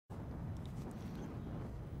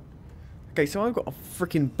Okay, so I've got a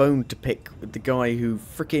freaking bone to pick with the guy who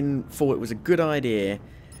freaking thought it was a good idea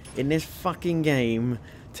in this fucking game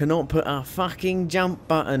to not put a fucking jump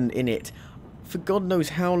button in it. For God knows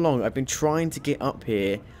how long I've been trying to get up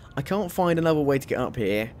here. I can't find another way to get up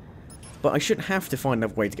here. But I shouldn't have to find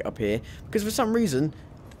another way to get up here. Because for some reason,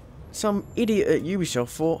 some idiot at Ubisoft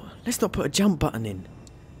thought, let's not put a jump button in.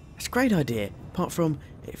 That's a great idea. Apart from,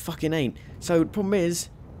 it fucking ain't. So the problem is,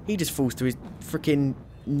 he just falls to his freaking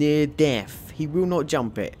near death. He will not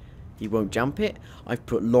jump it. He won't jump it. I've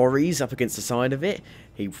put lorries up against the side of it.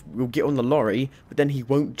 He will get on the lorry, but then he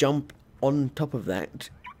won't jump on top of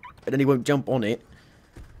that. And then he won't jump on it.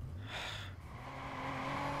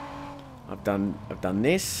 I've done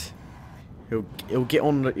this. He'll get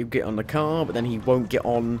on the car, but then he won't get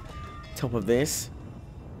on top of this.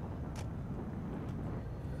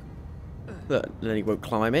 Look, and then he won't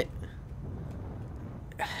climb it.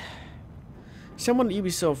 Someone at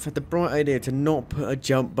Ubisoft had the bright idea to not put a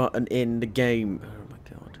jump button in the game. Oh my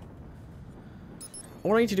god.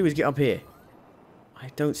 All I need to do is get up here. I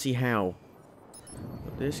don't see how.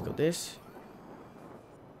 Got this, got this.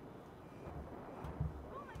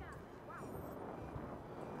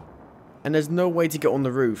 And there's no way to get on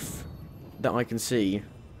the roof that I can see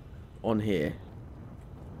on here.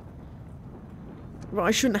 But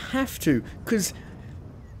I shouldn't have to, because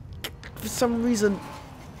for some reason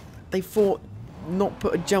they thought not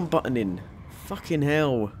put a jump button in. Fucking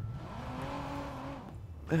hell.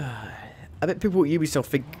 I bet people at Ubisoft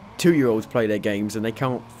think 2-year-olds play their games and they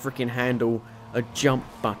can't freaking handle a jump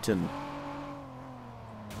button.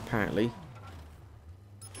 Apparently.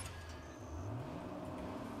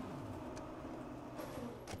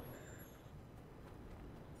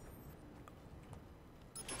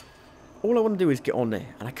 All I want to do is get on there,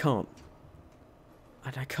 and I can't.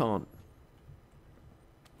 And I can't.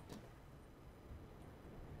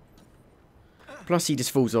 Plus he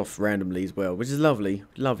just falls off randomly as well, which is lovely.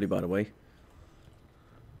 Lovely, by the way.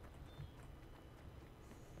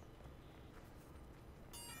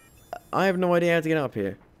 I have no idea how to get up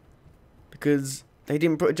here. Because they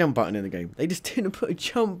didn't put a jump button in the game. They just didn't put a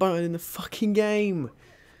jump button in the fucking game.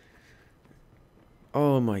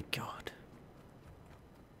 Oh my god.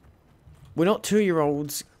 We're not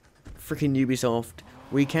 2-year-olds, freaking Ubisoft.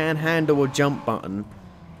 We can handle a jump button.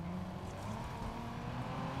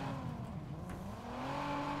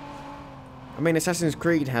 I mean, Assassin's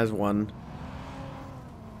Creed has one.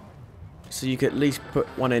 So you could at least put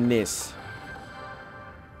one in this.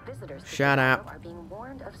 Shut up.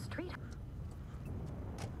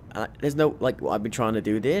 There's no, like, I've been trying to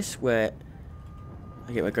do this, where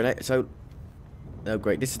I get my grenade, so... Oh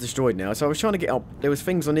great, this is destroyed now. So I was trying to get up. There was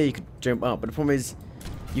things on here you could jump up, but the problem is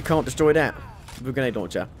you can't destroy that with a grenade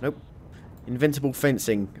launcher. Nope. Invincible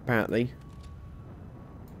fencing, apparently.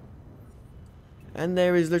 And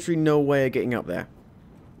there is literally no way of getting up there.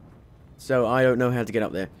 So I don't know how to get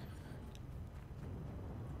up there.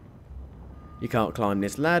 You can't climb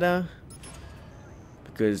this ladder.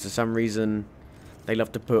 Because for some reason they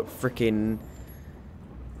love to put frickin'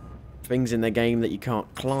 things in their game that you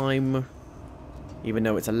can't climb. Even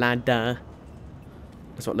though it's a ladder.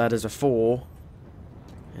 That's what ladders are for.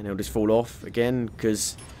 And he'll just fall off again,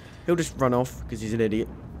 because he'll just run off, because he's an idiot.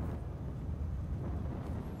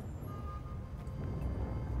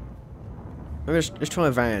 Let's try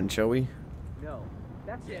a van, shall we? No,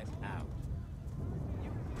 that's it. Out.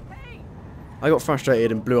 Hey! I got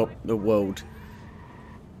frustrated and blew up the world.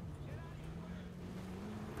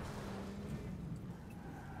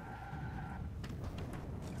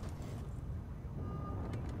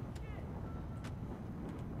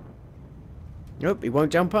 Nope, he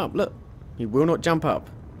won't jump up. Look, he will not jump up.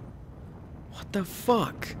 What the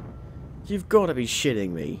fuck? You've got to be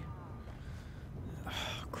shitting me.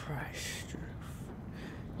 Oh, Christ.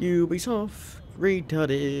 Ubisoft,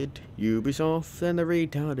 retarded. Ubisoft and the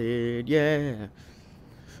retarded, yeah.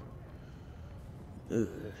 Ugh.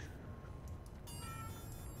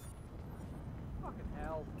 Fucking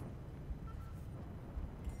hell.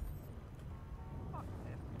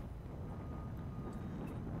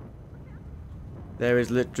 There is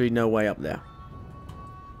literally no way up there.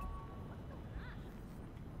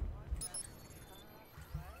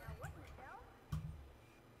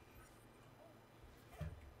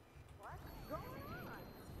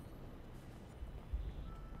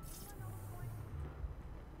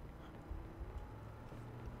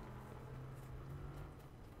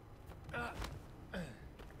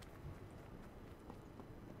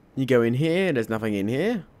 You go in here, there's nothing in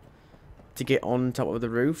here to get on top of the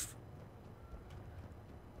roof.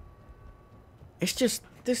 It's just,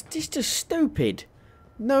 it's just stupid.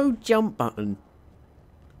 No jump button.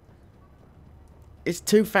 It's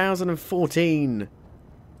 2014.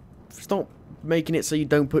 Stop making it so you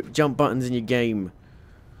don't put jump buttons in your game.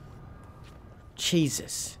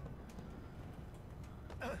 Jesus.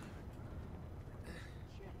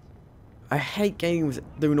 I hate games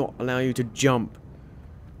that do not allow you to jump.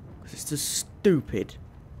 It's just stupid.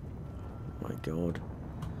 Oh my god.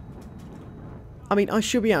 I mean, I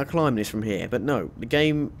should be able to climb this from here, but no. The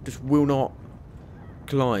game just will not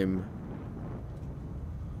climb.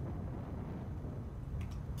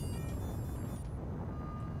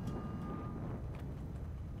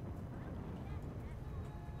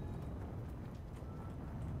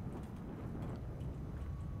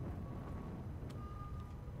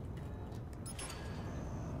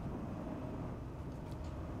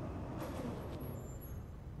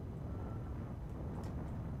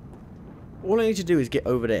 All I need to do is get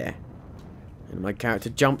over there. And my character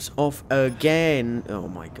jumps off again. Oh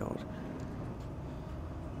my god.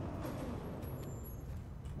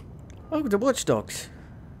 Welcome to Watch Dogs,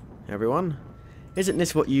 everyone. Isn't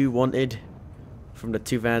this what you wanted from the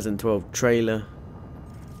 2012 trailer?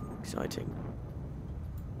 Exciting.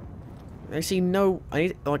 I see no...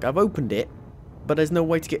 like, I've opened it, but there's no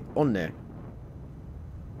way to get on there.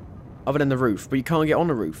 Other than the roof, but you can't get on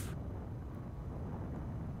the roof.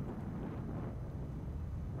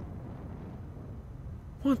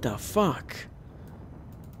 What the fuck?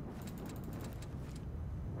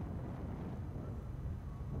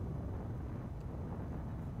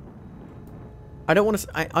 I don't want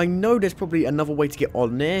to... I know there's probably another way to get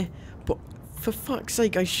on there, but for fuck's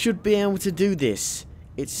sake, I should be able to do this.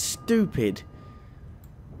 It's stupid.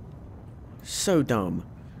 So dumb.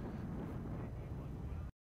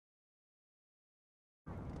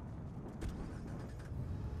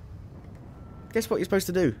 Guess what you're supposed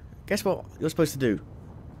to do? Guess what you're supposed to do?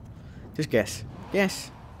 Just guess.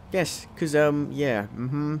 Guess. Guess. Because, yeah.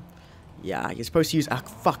 Yeah, you're supposed to use a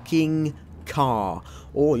fucking car.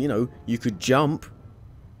 Or, you know, you could jump.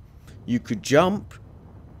 You could jump.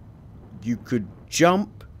 You could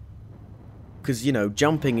jump. Because, you know,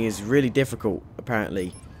 jumping is really difficult,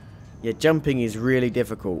 apparently. Yeah, jumping is really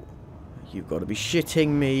difficult. You've got to be shitting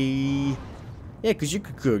me. Yeah, because you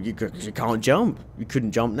can't jump. You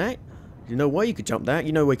couldn't jump that. There's no way you could jump that.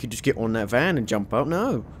 You know way you could just get on that van and jump up.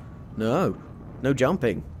 No. No. No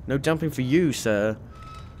jumping. No jumping for you, sir.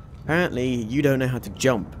 Apparently, you don't know how to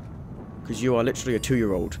jump. Because you are literally a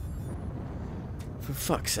 2-year-old. For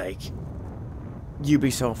fuck's sake.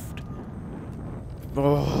 Ubisoft.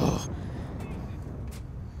 Oh.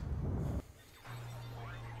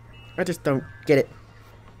 I just don't get it.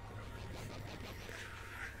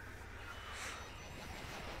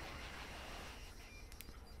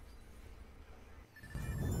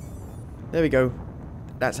 There we go.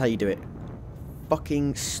 That's how you do it.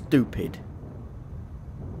 Fucking stupid.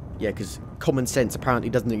 Yeah, because common sense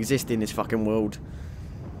apparently doesn't exist in this fucking world.